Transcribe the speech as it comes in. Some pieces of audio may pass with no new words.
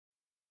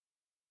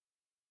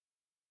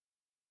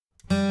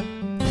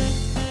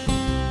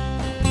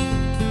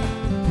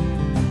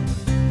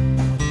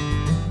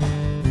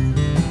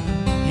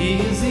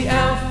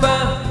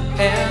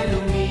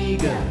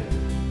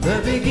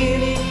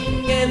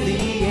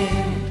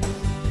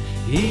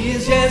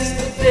is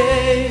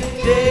yesterday,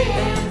 today,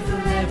 and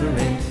forever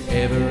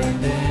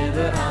and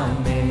ever.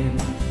 Amen.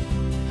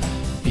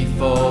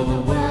 Before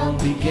the world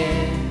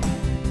began,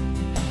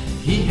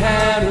 He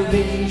had a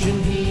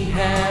vision, He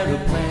had a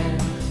plan.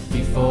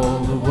 Before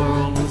the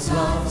world was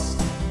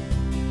lost,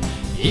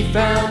 He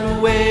found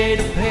a way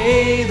to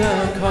pay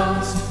the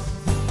cost.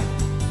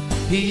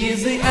 He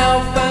is the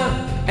Alpha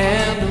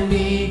and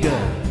Omega,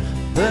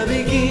 the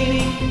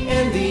beginning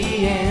and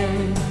the end.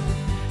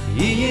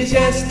 He is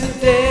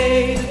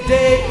yesterday,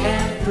 today,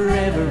 and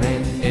forever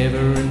and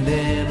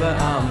ever.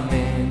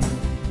 Amen.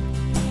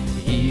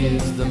 He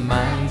is the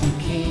mighty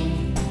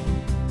King.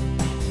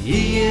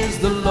 He is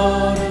the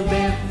Lord of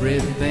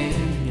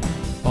everything.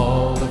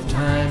 All of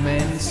time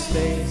and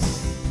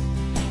space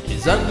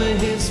is under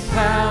His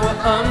power,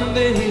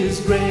 under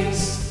His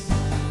grace.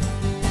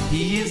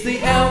 He is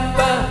the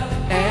Alpha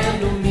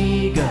and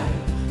Omega,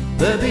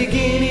 the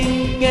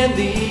beginning and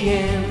the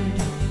end.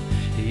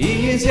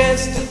 He is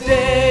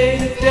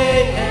yesterday,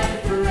 today, and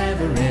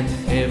forever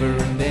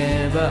and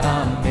ever.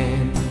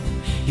 Amen.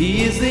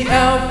 He is the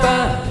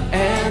Alpha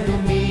and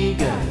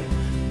Omega,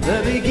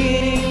 the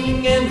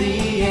beginning and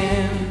the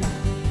end.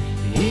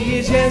 He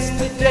is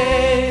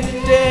yesterday,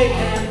 today,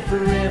 and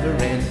forever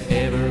and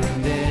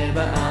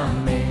ever.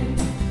 Amen.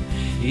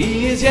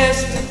 He is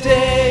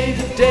yesterday,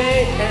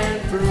 today, and